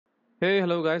Hey,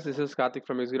 hello guys, this is Karthik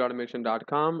from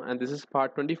executautomation.com and this is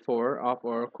part 24 of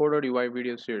our Coder UI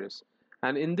video series.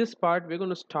 And in this part, we're going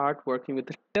to start working with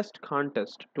the test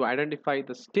contest to identify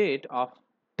the state of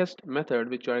test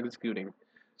method which you are executing.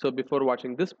 So before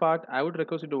watching this part, I would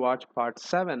request you to watch part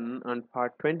 7 and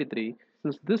part 23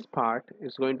 since this part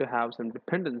is going to have some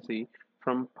dependency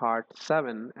from part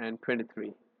 7 and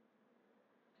 23.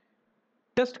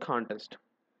 Test contest.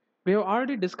 We have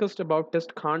already discussed about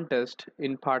TestContext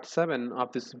in part 7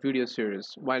 of this video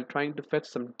series while trying to fetch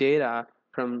some data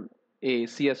from a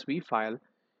CSV file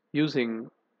using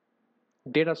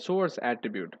data source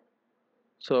attribute.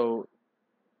 So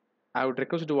I would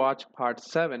request you to watch part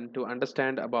 7 to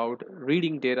understand about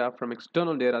reading data from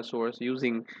external data source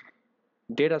using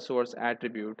data source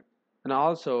attribute and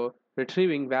also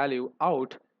retrieving value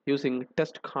out using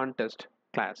TestContext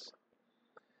class.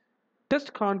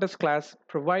 TestContext class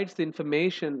provides the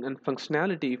information and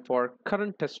functionality for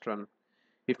current test run.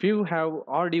 If you have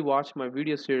already watched my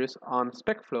video series on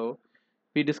SpecFlow,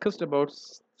 we discussed about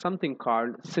something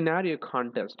called scenario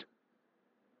contest,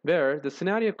 where the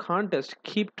scenario contest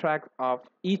keep track of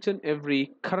each and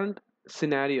every current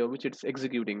scenario which it's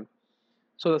executing.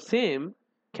 So the same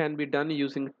can be done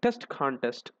using test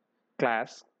contest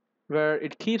class, where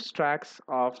it keeps tracks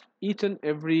of each and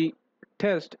every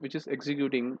test which is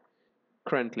executing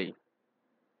currently.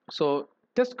 So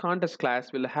test contest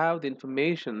class will have the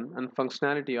information and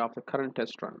functionality of the current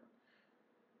test run.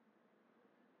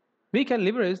 We can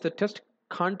leverage the test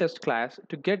contest class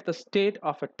to get the state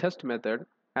of a test method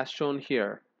as shown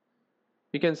here.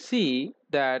 You can see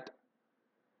that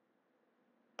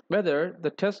whether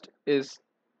the test is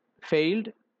failed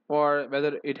or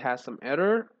whether it has some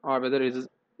error or whether is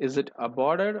it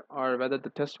aborted or whether the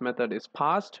test method is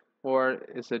passed or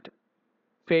is it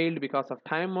failed because of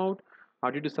timeout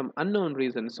or due to some unknown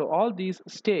reason. So all these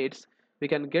states we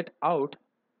can get out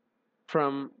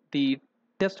from the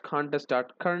test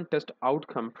contest.current test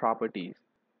outcome properties.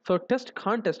 So test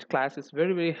contest class is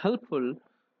very helpful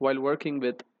while working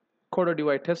with coder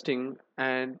UI testing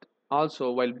and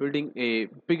also while building a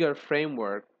bigger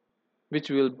framework which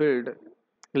we will build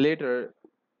later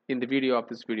in the video of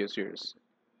this video series.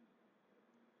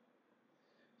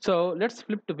 So let's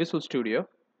flip to Visual Studio.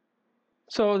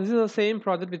 So this is the same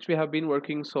project which we have been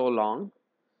working so long.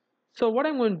 So what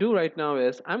I'm going to do right now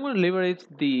is I'm going to leverage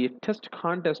the test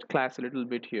contest class a little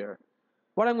bit here.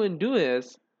 What I'm going to do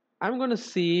is I'm going to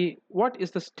see what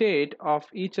is the state of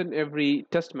each and every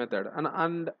test method, and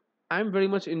I'm very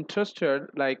much interested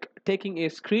like taking a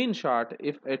screenshot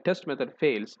if a test method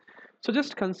fails. So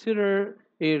just consider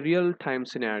a real-time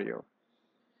scenario.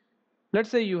 Let's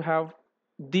say you have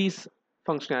these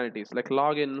functionalities like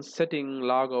login, setting,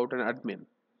 logout, and admin.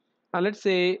 And let's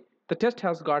say the test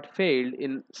has got failed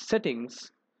in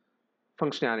settings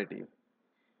functionality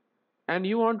and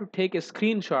you want to take a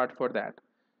screenshot for that.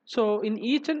 So in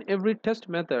each and every test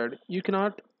method, you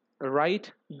cannot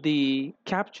write the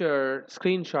capture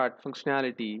screenshot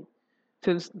functionality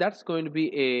since that's going to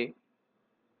be a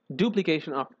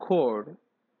duplication of code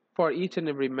for each and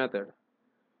every method.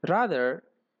 Rather,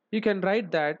 you can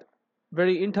write that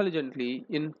very intelligently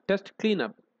in test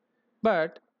cleanup.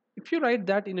 But if you write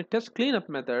that in a test cleanup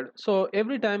method, so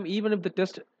every time even if the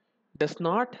test does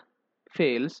not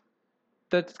fails,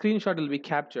 the screenshot will be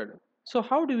captured. So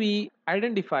how do we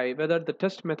identify whether the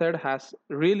test method has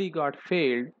really got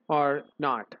failed or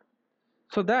not?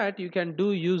 So that you can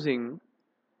do using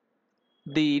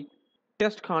the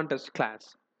test contest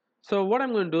class. So what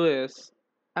I'm going to do is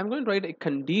I'm going to write a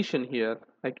condition here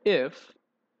like if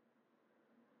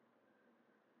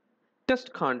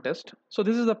test contest. So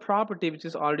this is a property which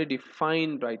is already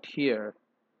defined right here,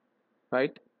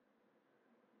 right?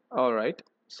 All right.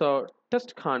 So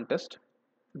test contest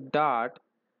dot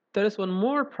there is one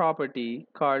more property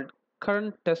called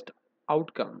current test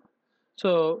outcome.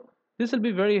 So this will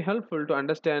be very helpful to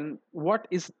understand what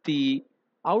is the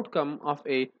outcome of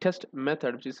a test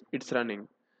method which is it's running.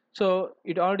 So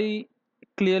it already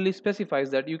clearly specifies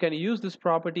that you can use this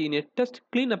property in a test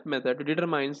cleanup method to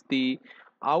determine the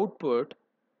output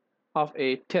of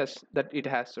a test that it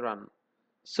has run.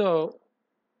 So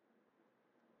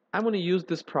I'm going to use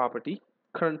this property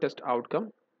current test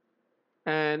outcome,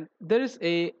 and there is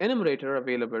a enumerator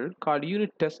available called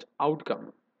unit test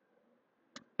outcome,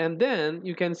 and then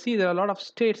you can see there are a lot of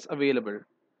states available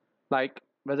like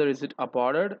whether is it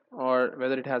aborted or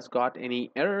whether it has got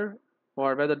any error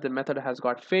or whether the method has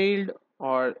got failed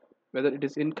or whether it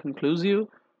is inconclusive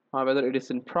or whether it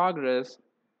is in progress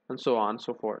and so on and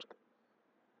so forth.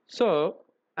 So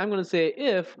I'm going to say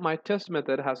if my test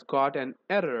method has got an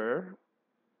error,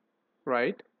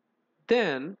 right,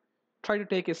 then try to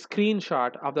take a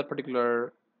screenshot of that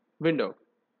particular window,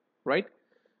 right?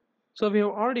 So we have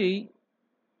already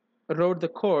wrote the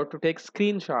code to take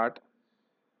screenshot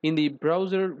in the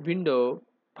browser window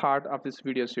part of this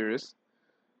video series.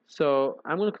 So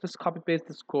I'm going to just copy paste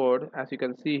this code as you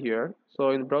can see here. So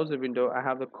in the browser window, I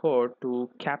have the code to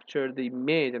capture the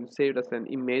image and save it as an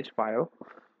image file.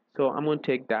 So I'm going to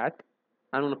take that.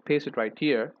 I'm going to paste it right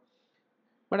here.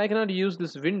 But I cannot use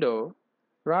this window.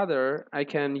 Rather, I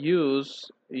can use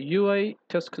UI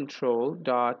test control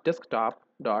dot desktop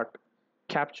dot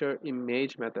capture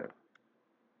image method.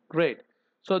 Great.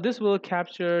 So this will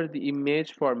capture the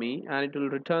image for me and it will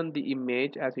return the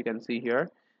image as you can see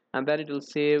here, and then it will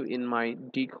save in my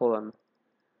D colon.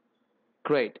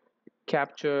 Great.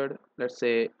 Captured, let's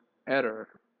say error.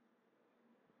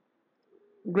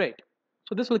 Great.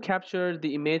 So this will capture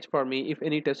the image for me if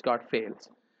any test got fails,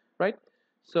 right?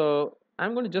 So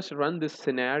I'm going to just run this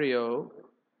scenario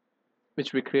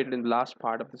which we created in the last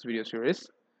part of this video series,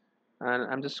 and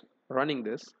I'm just running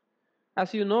this.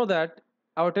 As you know that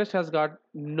our test has got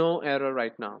no error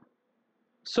right now.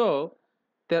 So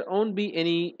there won't be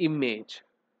any image.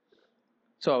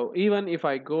 So even if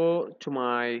I go to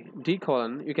my D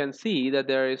colon, you can see that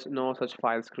there is no such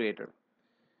files created.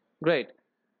 Great.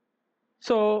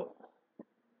 So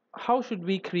how should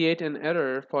we create an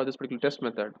error for this particular test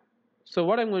method? So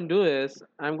what I'm going to do is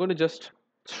I'm going to just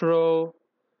throw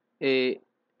a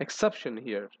exception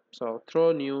here. So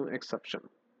throw new exception,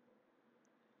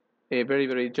 a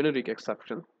very generic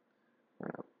exception.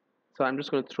 So I'm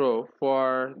just going to throw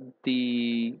for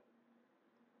the,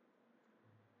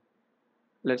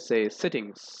 let's say,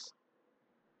 settings.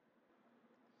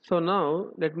 So now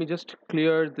let me just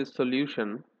clear this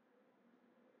solution.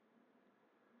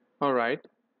 All right,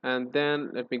 and then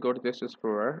let me go to Test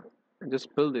Explorer and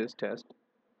just build this test.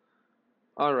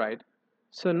 All right,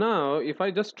 so now if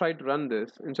I just try to run this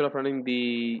instead of running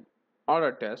the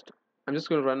order test, I'm just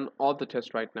going to run all the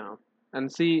tests right now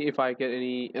and see if I get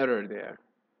any error there.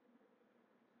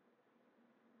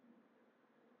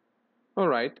 All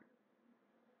right,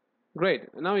 great.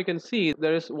 Now you can see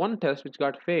there is one test which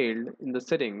got failed in the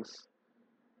settings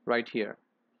right here,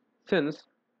 since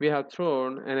we have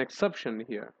thrown an exception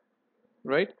here,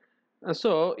 right? And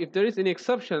so if there is any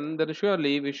exception, then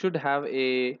surely we should have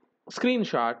a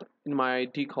screenshot in my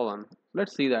D colon.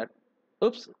 Let's see that.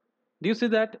 Oops, do you see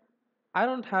that? I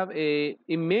don't have a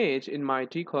image in my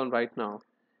T colon right now,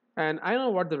 and I know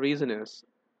what the reason is.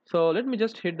 So let me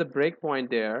just hit the breakpoint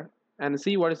there and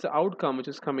see what is the outcome which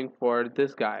is coming for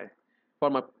this guy for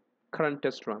my current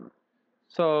test run.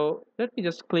 So let me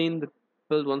just clean the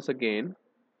build once again,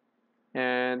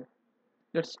 and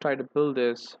let's try to build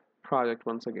this project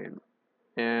once again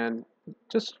and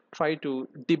just try to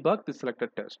debug the selected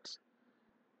tests.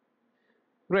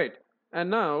 Great. And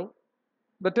now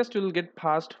the test will get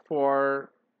passed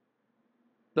for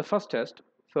the first test.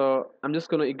 So I'm just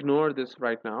going to ignore this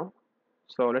right now.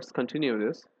 So let's continue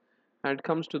this. And it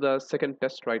comes to the second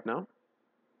test right now.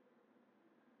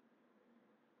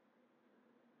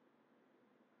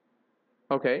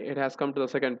 Okay, it has come to the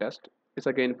second test. It's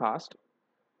again passed.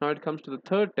 Now it comes to the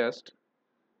third test.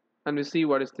 And we see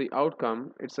what is the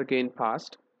outcome. It's again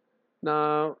passed.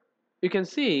 Now you can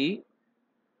see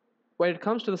when it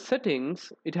comes to the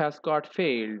settings, it has got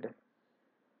failed.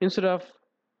 Instead of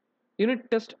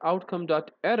unit test outcome dot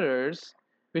errors,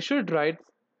 we should write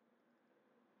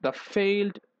the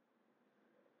failed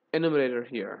enumerator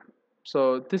here.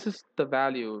 So this is the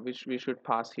value which we should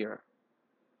pass here.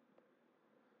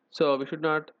 So we should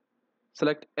not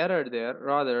select error there,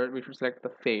 rather we should select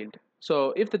the failed.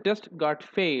 So if the test got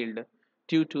failed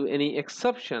due to any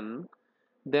exception,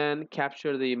 then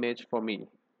capture the image for me,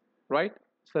 right?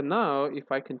 So now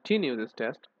if I continue this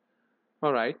test,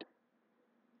 all right,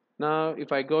 now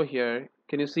if I go here,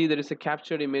 can you see there is a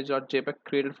captured image.jpg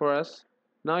created for us?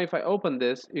 Now if I open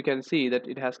this, you can see that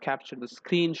it has captured the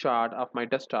screenshot of my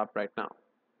desktop right now,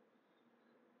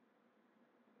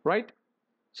 right?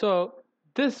 So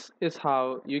this is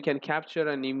how you can capture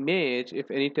an image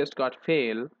if any test got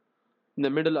fail in the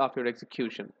middle of your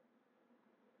execution,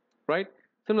 right?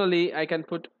 Similarly, I can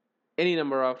put any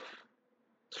number of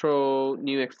throw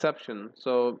new exception.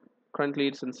 So currently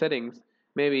it's in settings.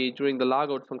 Maybe during the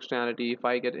logout functionality, if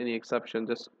I get any exception,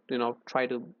 just try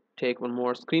to take one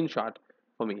more screenshot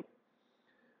for me.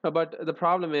 But the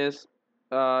problem is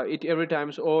it every time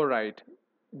overwrite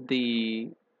the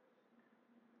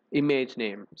image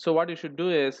name. So what you should do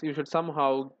is you should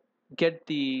somehow get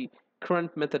the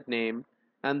current method name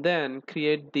and then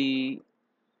create the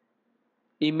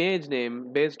image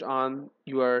name based on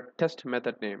your test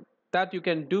method name. That you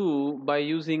can do by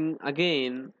using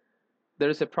again there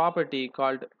is a property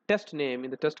called test name in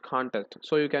the test context,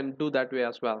 so you can do that way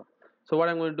as well. So what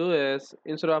I'm going to do is,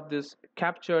 instead of this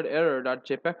captured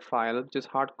error.jpg file which is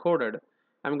hard coded,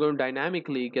 I'm going to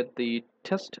dynamically get the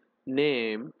test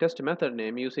name, test method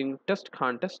name, using test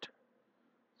context.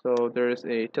 So there is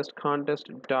a test context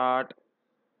dot,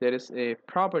 there is a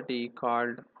property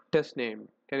called test name.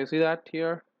 Can you see that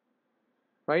here?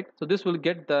 Right, so this will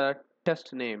get the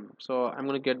test name, so I'm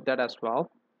going to get that as well,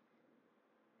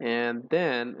 and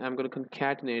then I'm going to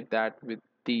concatenate that with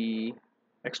the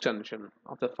extension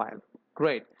of the file.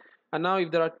 Great. And now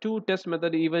if there are two test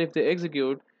methods, even if they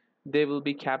execute, they will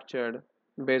be captured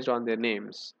based on their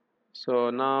names.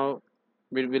 So now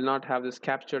we will not have this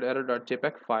captured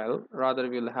error.jpg file, rather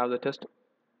we will have the test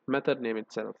method name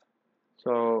itself.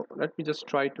 So let me just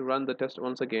try to run the test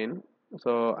once again.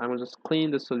 So I'm going to just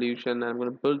clean the solution, and I'm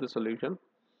going to build the solution,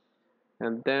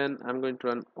 and then I'm going to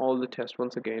run all the tests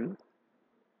once again.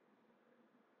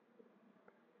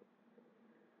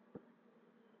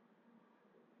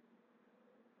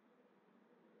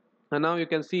 And now you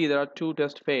can see there are two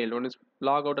tests failed. One is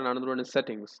logout and another one is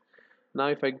settings. Now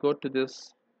if I go to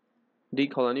this D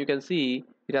colon, you can see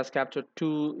it has captured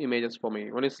two images for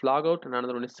me. One is logout and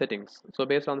another one is settings. So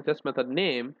based on the test method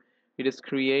name, it is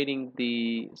creating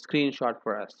the screenshot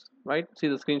for us, right? See,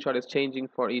 the screenshot is changing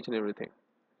for each and everything.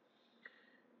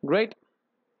 Great.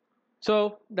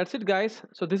 So that's it, guys.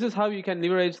 So this is how you can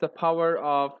leverage the power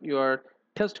of your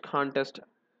test context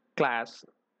class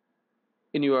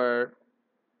in your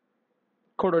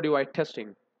code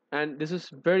testing, and this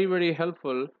is very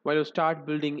helpful when you start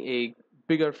building a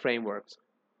bigger frameworks.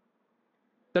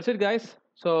 That's it, guys.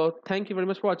 So thank you very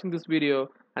much for watching this video,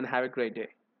 and have a great day.